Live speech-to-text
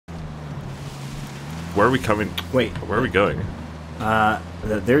Where are we coming? Wait, where are we going?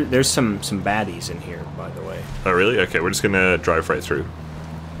 There's some baddies in here, by the way. Oh, really? Okay, we're just gonna drive right through.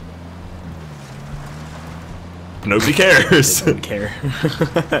 Nobody cares. They don't care.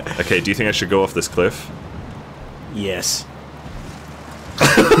 Okay, do you think I should go off this cliff? Yes.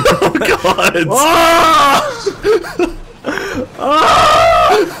 Oh God!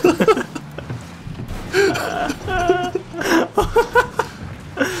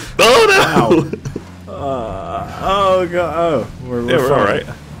 Oh no! Oh God! Oh, we're all right.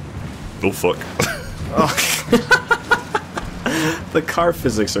 Oh fuck! Oh. The car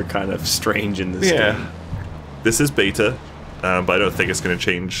physics are kind of strange in this game. This is beta, but I don't think it's going to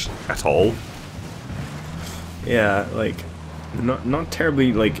change at all. Yeah, like not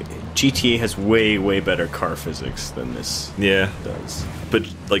terribly. Like GTA has way better car physics than this. Yeah, does. But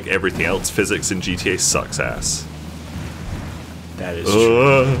like everything else, physics in GTA sucks ass. That is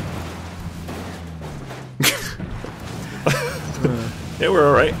true. Yeah, we're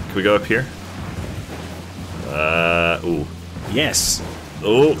all right. Can we go up here? Ooh. Yes.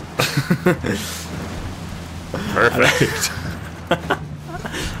 Oh. Perfect.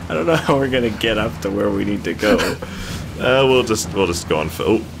 I don't know how we're gonna get up to where we need to go. We'll just go on for.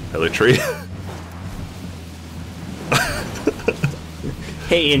 Oh, hello tree.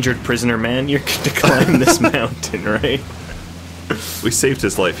 Hey, injured prisoner man, you're going to climb this mountain, right? We saved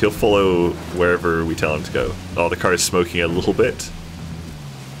his life. He'll follow wherever we tell him to go. Oh, the car is smoking a little bit.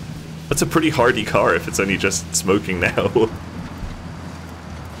 That's a pretty hardy car if it's only just smoking now.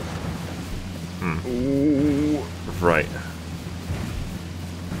 Right.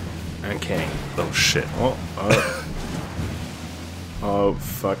 Okay. Oh shit. Oh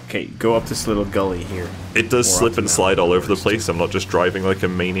fuck. Okay, go up this little gully here. It does slip and slide all over the place. I'm not just driving like a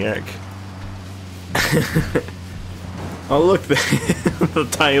maniac. Oh look, the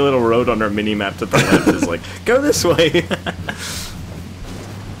tiny little road on our mini-map to the left is like, go this way!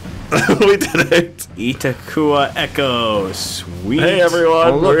 We did it! Itakua Echo, sweet! Hey everyone,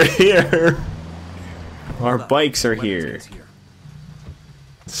 oh, we're here! Our bikes are here.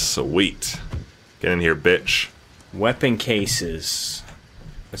 Sweet. Get in here, bitch. Weapon cases.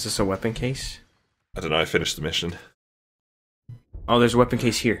 Is this a weapon case? I don't know, I finished the mission. Oh, there's a weapon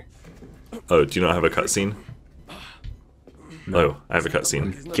case here. Oh, do you not have a cutscene? No. Oh, I have a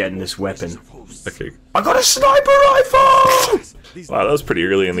cutscene. I'm getting this weapon. Okay. I got a sniper rifle! Wow, that was pretty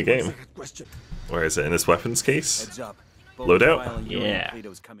early in the game. Where is it? In this weapons case? Loadout? Yeah.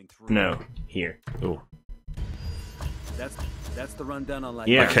 No, here. Ooh. That's the rundown on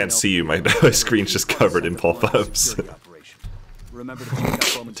I can't see you, my screen's just covered in pop-ups.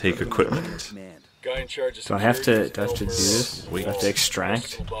 Take equipment. Do I have to do this? Do I have to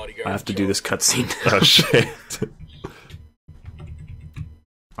extract? I have to do this cutscene. Oh shit.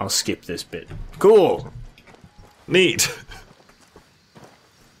 I'll skip this bit. Cool! Neat!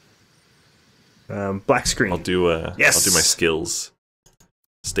 Black screen. I'll do yes! I'll do my skills.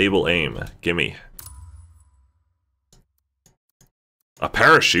 Stable aim, gimme. A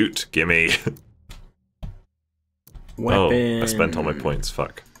parachute, gimme. Weapon. Oh, I spent all my points,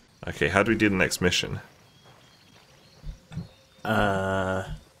 fuck. Okay, how do we do the next mission?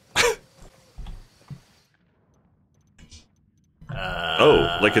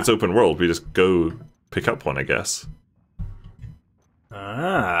 Oh, like it's open world, we just go pick up one, I guess.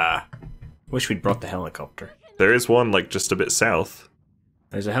 Wish we'd brought the helicopter. There is one, like, just a bit south.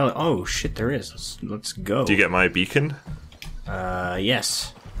 There's a oh shit, there is. Let's go. Do you get my beacon?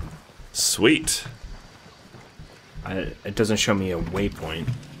 Yes. Sweet. It doesn't show me a waypoint.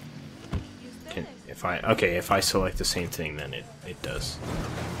 If I select the same thing, then it does.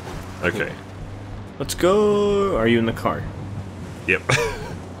 Okay. Let's go. Are you in the car? Yep.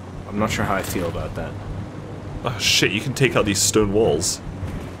 I'm not sure how I feel about that. Oh shit, you can take out these stone walls.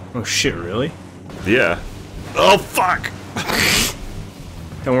 Oh shit, really? Yeah. Oh fuck!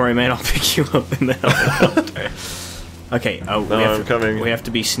 Don't worry, man. I'll pick you up in the helicopter. Okay. Oh, I'm coming. We have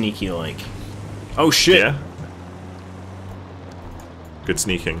to be sneaky, like. Oh shit! Yeah. Good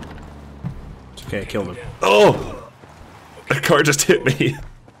sneaking. It's okay, I killed him. Oh! A car just hit me.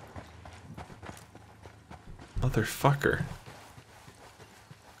 Motherfucker.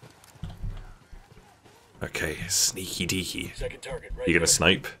 Okay, sneaky deaky. You gonna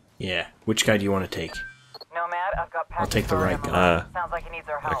snipe? Yeah. Which guy do you want to take? Nomad, I've got I'll take the right guy. Sounds like he needs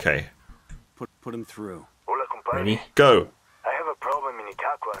our help. Okay. Put him through. Ready? Go! I have a problem in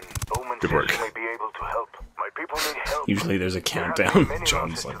Itaqua and Bowman Good work. says you may be able to help. My people need help. Usually there's a There have countdown. been many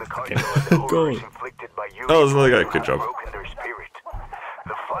John's losses like, to the okay. cartel and the Go. horrors inflicted by you Oh, there's another guy. who Good have job. broken their spirit.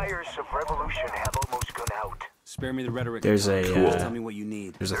 The fires of revolution have almost gone out. Spare me the rhetoric. There's a Tell me what you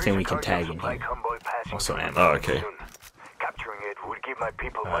need. there's a thing we can tag in Supply here. convoy passing Also through ammo. Oh, okay. soon. Capturing it would give my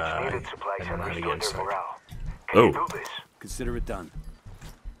people much needed supplies I don't and know how to restore get their inside. morale. Can you Oh. do this? Consider it done.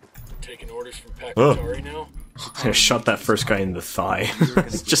 Taking orders from Oh. Pakatari now? I shot that first guy in the thigh.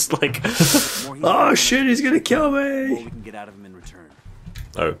 It's just like, More heat oh shit, he's gonna kill more me. we can get out of him in return.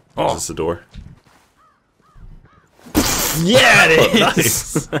 Oh, Oh. is this the door? Yeah, it Oh,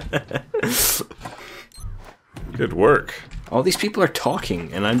 is. nice. Good work. All these people are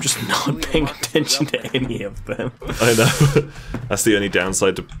talking, and I'm just not paying attention to any of them. I know. That's the only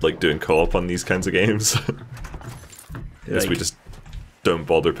downside to like doing co-op on these kinds of games. Is we Like, just don't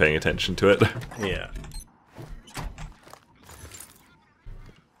bother paying attention to it. yeah.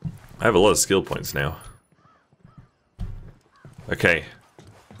 I have a lot of skill points now. Okay.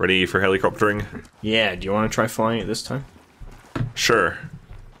 Ready for helicoptering? Yeah, do you want to try flying it this time? Sure.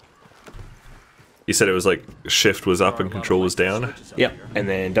 You said it was like shift was up and control was down? Yep. And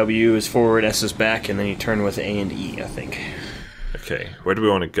then W is forward, S is back, and then you turn with A and E, I think. Okay, where do we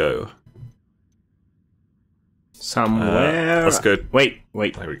want to go? Somewhere. Let's go. Wait.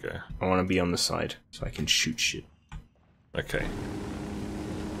 There we go. I want to be on the side so I can shoot shit. Okay.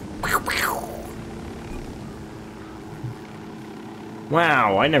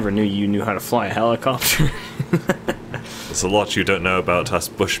 Wow, I never knew you knew how to fly a helicopter. There's a lot you don't know about us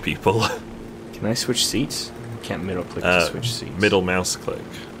bush people. Can I switch seats? I can't middle click to switch seats. Middle mouse click.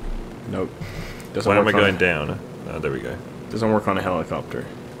 Nope. Doesn't Why am I work on going a- down? Oh, there we go. Doesn't work on a helicopter.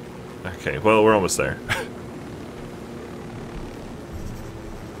 Okay, well, we're almost there.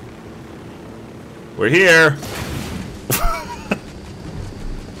 We're here!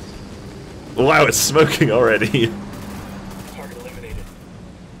 Wow, it's smoking already. Target eliminated.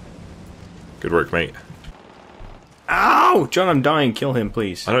 Good work, mate. Ow! John, I'm dying. Kill him,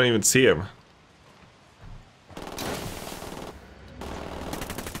 please. I don't even see him.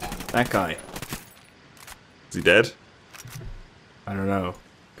 That guy. Is he dead? I don't know.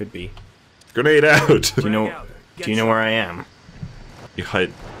 Could be. Grenade out! Do you know? Do you know where I am? You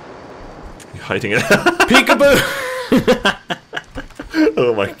hide... You hiding it? Peekaboo!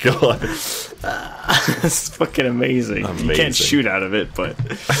 Oh my god. It's fucking amazing. You Amazing. can't shoot out of it, but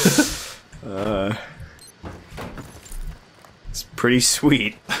it's pretty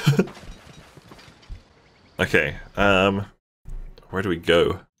sweet. Okay, where do we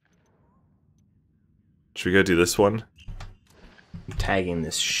go? Should we go do this one? I'm tagging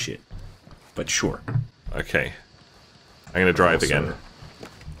this shit, but sure. Okay. I'm gonna drive Also- again.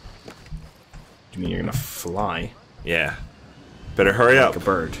 You mean you're gonna fly Yeah. Better hurry like up. a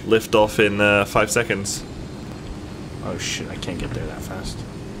bird? Lift off in 5 seconds. Oh shit! I can't get there that fast.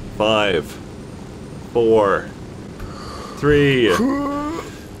 5, 4, 3,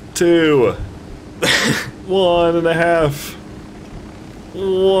 2, 1.5,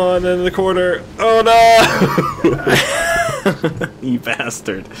 1.25. Oh no! You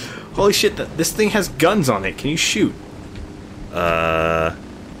bastard! Holy shit! This thing has guns on it. Can you shoot?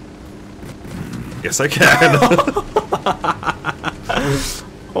 Yes, I can.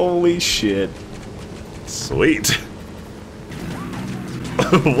 Holy shit! Sweet.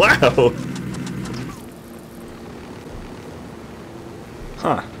 Wow.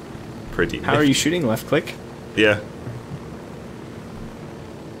 Huh? Pretty. How are you shooting? Left click. Yeah.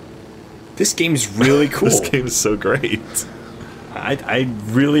 This game's really cool. This game is so great. I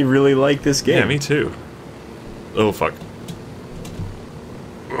really like this game. Yeah, me too. Oh fuck.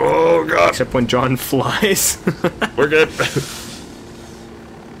 Oh god. Except when John flies. We're good.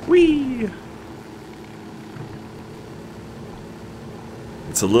 Whee!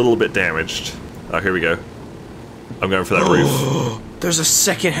 It's a little bit damaged. Oh, here we go. I'm going for that roof. There's a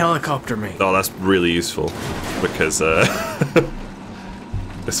second helicopter, mate. Oh, that's really useful. Because,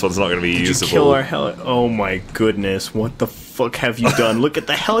 this one's not going to be Did you usable. kill our heli? Oh my goodness! What the fuck have you done? Look at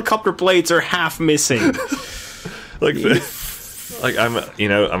the helicopter blades are half missing. Like, like I'm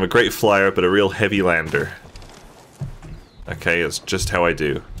a great flyer, but a real heavy lander. Okay, it's just how I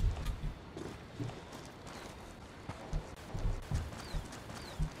do.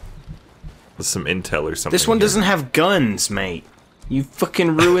 There's some intel or something. This one here. doesn't have guns, mate. You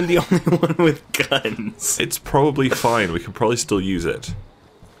fucking ruined the only one with guns. It's probably fine. We can probably still use it.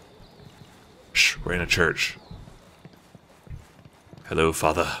 Shh, we're in a church. Hello,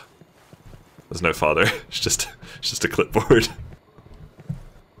 Father. There's no father. It's just a clipboard.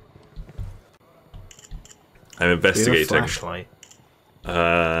 I'm investigating. Flashlight.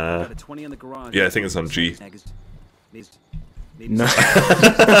 Got a 20 in the garage. Yeah, I think it's on G. No.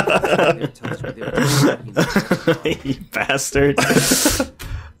 You bastard.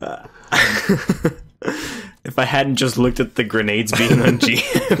 If If I hadn't just looked at the grenades being on G,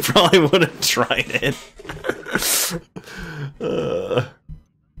 I probably would have tried it.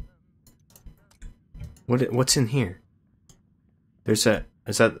 What's in here? Is that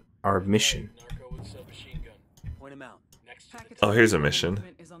our mission? Narco with submachine gun. Point him out. Next to the Oh, here's a mission.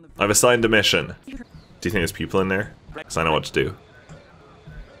 I've assigned a mission. Do you think there's people in there? Because I know what to do.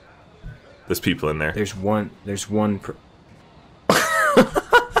 There's people in there. There's one.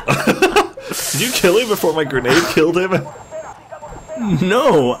 Did you kill him before my grenade killed him?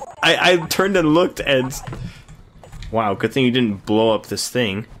 No, I turned and looked and. Wow, good thing you didn't blow up this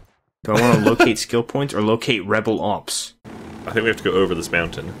thing. Do I want to locate skill points or locate rebel ops? I think we have to go over this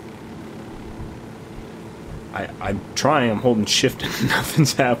mountain. I'm trying. I'm holding shift and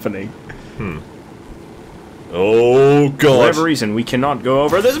nothing's happening. Oh For god! whatever reason, we cannot go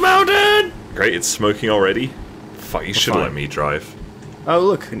over this mountain. Great, it's smoking already. Fuck, you should fine. let me drive. Oh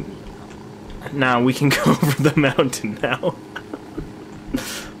look, now we can go over the mountain now.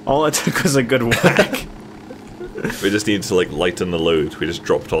 All it took was a good whack. We just need to like lighten the load. We just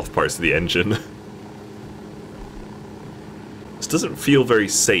dropped off parts of the engine. This doesn't feel very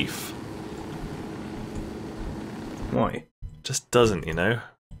safe. Why? Just doesn't, you know?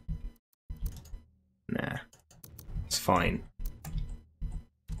 Nah, it's fine.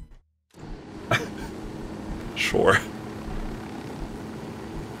 Sure.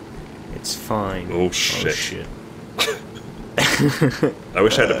 It's fine. Oh shit. Oh, shit. I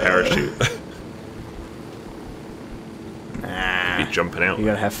wish I had a parachute. Nah. Be jumping out. You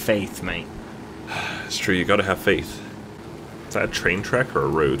gotta have faith, mate. It's true, you gotta have faith. Is that a train track or a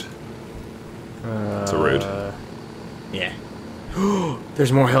road? It's a road. Yeah.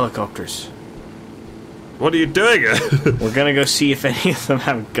 There's more helicopters. What are you doing? We're gonna go see if any of them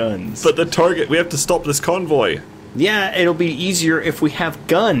have guns. But the target, we have to stop this convoy. Yeah, it'll be easier if we have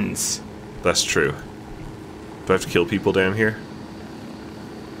guns. That's true. Do I have to kill people down here?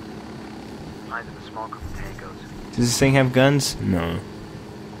 Eyes of a small group of tangos. Does this thing have guns? No.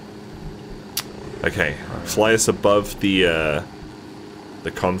 Okay, fly us above the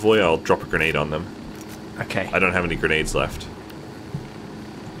convoy. I'll drop a grenade on them. Okay. I don't have any grenades left.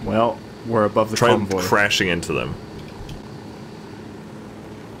 Well, we're above the Try convoy. crashing into them.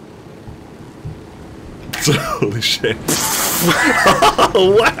 Holy shit.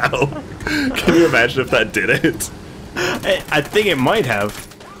 Oh, wow! Can you imagine if that did it? I think it might have.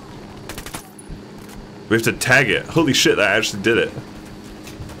 We have to tag it. Holy shit, that actually did it.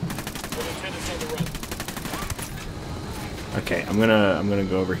 lieutenant's on the run. Okay, I'm gonna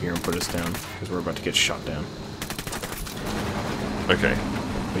go over here and put us down because we're about to get shot down. Okay.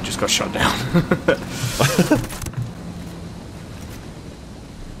 We just got shot down.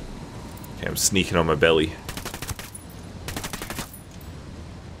 Okay, I'm sneaking on my belly.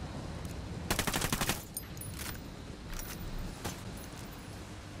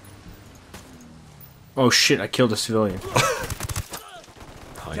 Oh shit! I killed a civilian.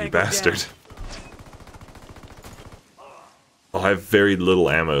 Oh, you bastard. Oh, I have very little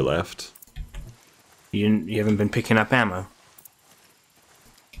ammo left. You haven't been picking up ammo.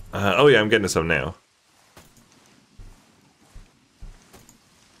 Oh yeah, I'm getting some now.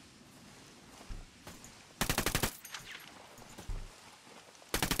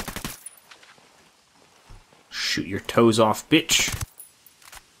 Shoot your toes off, bitch.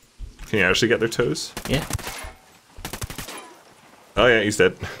 Can you actually get their toes? Yeah. Oh yeah, he's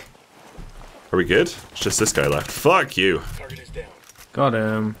dead. Are we good? It's just this guy left. Fuck you. Target is down. Got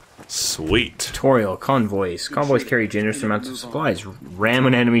him. Sweet. Tutorial, convoys. Convoys carry generous amounts of supplies. Ram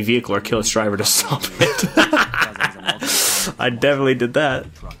an enemy vehicle or kill its driver to stop it. I definitely did that.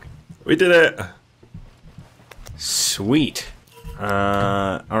 We did it. Sweet.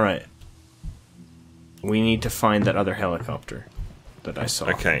 Alright. We need to find that other helicopter that I saw.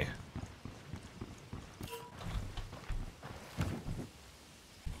 Okay.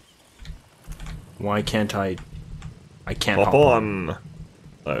 Why can't I can't Hop hop on.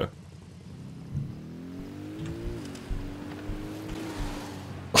 Oh.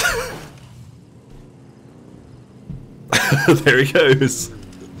 There he goes.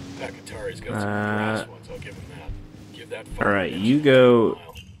 Nakatari's got some brass ones, I'll give him that. Give that fucker Alright, an you inch. go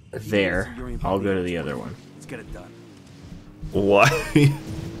there. I'll go to the other one. Let's get it done. Why?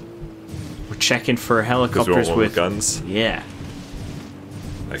 We're checking for Because we want helicopters one with with guns. Yeah.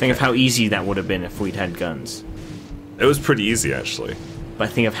 Okay. Think of how easy that would have been if we'd had guns. It was pretty easy actually. But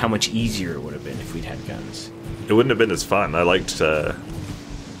think of how much easier it would have been if we'd had guns. It wouldn't have been as fun. I liked,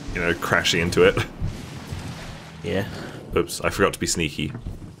 crashing into it. Yeah. Oops, I forgot to be sneaky.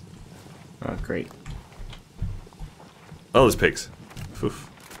 Oh, great. Oh, there's pigs. Oof.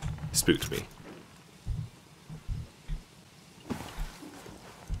 Spooked me.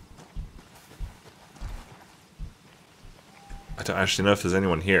 I don't actually know if there's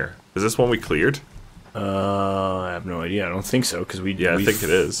anyone here. Is this one we cleared? I have no idea. I don't think so, because we... Yeah, I think it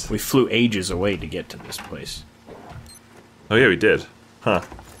is. We flew ages away to get to this place. Oh yeah, we did. Huh.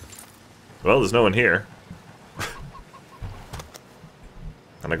 Well, there's no one here.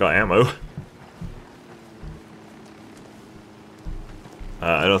 And I got ammo.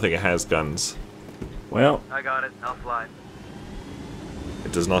 I don't think it has guns. Well... I got it. I'll fly.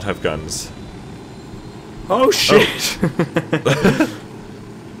 It does not have guns. Oh, shit!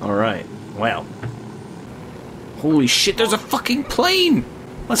 Alright. Wow. Holy shit, there's a fucking plane!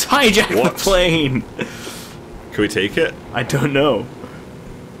 Let's hijack What? the plane! Can we take it? I don't know.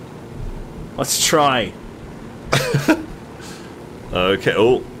 Let's try. Okay,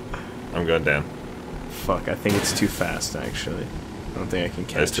 oh. I'm going down. Fuck, I think it's too fast, actually. I don't think I can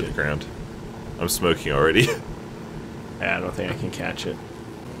It's catch to the it. ground. I'm smoking already. Yeah, I don't think I can catch it.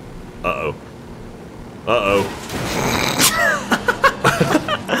 Uh-oh. Uh-oh.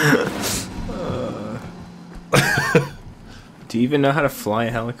 Do you even know how to fly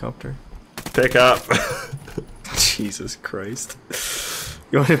a helicopter? Pick up. Jesus Christ.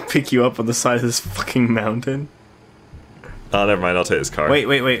 You want me to pick you up on the side of this fucking mountain? Oh, never mind, I'll take this car.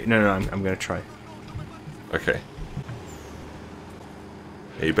 Wait. No, I'm gonna try. Okay.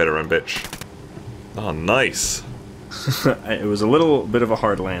 Yeah, you better run, bitch. Oh, nice. It was a little bit of a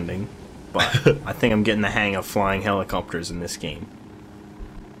hard landing, but I think I'm getting the hang of flying helicopters in this game.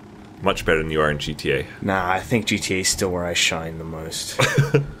 Much better than you are in GTA. Nah, I think GTA is still where I shine the most.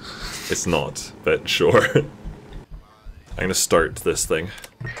 It's not, but sure. I'm gonna start this thing.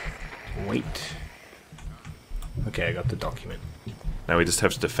 Wait. Okay, I got the document. Now we just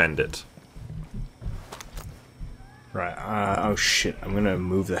have to defend it. Right, oh shit, I'm gonna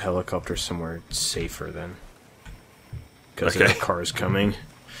move the helicopter somewhere safer then. Because Okay. the car's coming.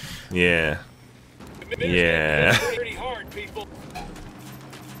 Yeah. Yeah. Pretty hard, people.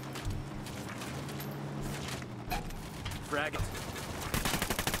 Frag it.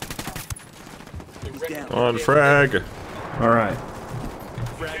 He's down. On frag. Alright.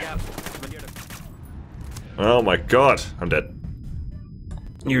 Frag out. Oh my god, I'm dead.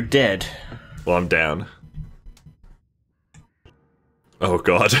 You're dead. Well, I'm down. Oh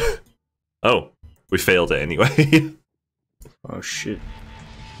god. Oh, we failed it anyway. Oh shit.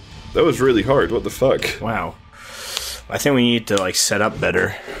 That was really hard, what the fuck? Wow. I think we need to, like, set up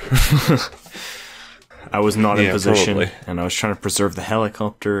better. I was not in Yeah, position, probably. and I was trying to preserve the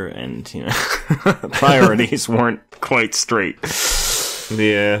helicopter, and, you know, priorities weren't quite straight.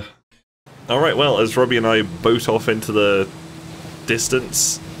 Yeah. Alright, well, as Robby and I boat off into the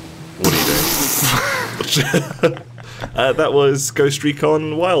distance... What are you doing? That was Ghost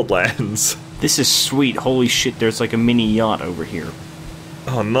Recon Wildlands. This is sweet. Holy shit, there's like a mini yacht over here.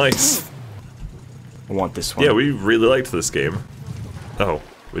 Oh, nice. I want this one. Yeah, we really liked this game. Oh,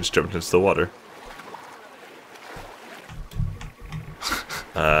 we just jumped into the water.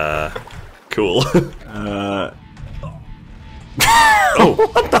 Cool. Oh!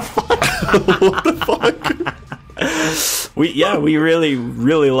 What the fuck? What the fuck? we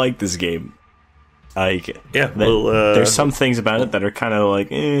really like this game. Like, Yeah, well, there's some things about it that are kind of like,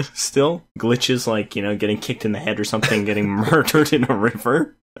 still. Glitches like, you know, getting kicked in the head or something, getting murdered in a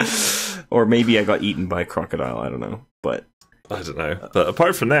river. Or maybe I got eaten by a crocodile, I don't know. But I don't know. But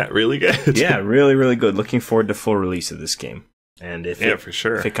apart from that, really good. yeah, really, really good. Looking forward to full release of this game. And if Yeah, for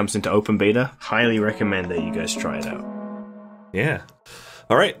sure. if it comes into open beta, highly recommend that you guys try it out. Yeah.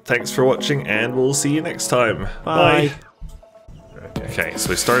 Alright, thanks for watching, and we'll see you next time. Bye. Okay, so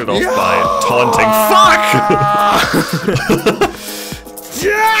we started off by taunting. Fuck!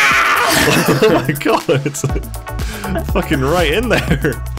 Yeah! Oh my god, it's fucking right in there.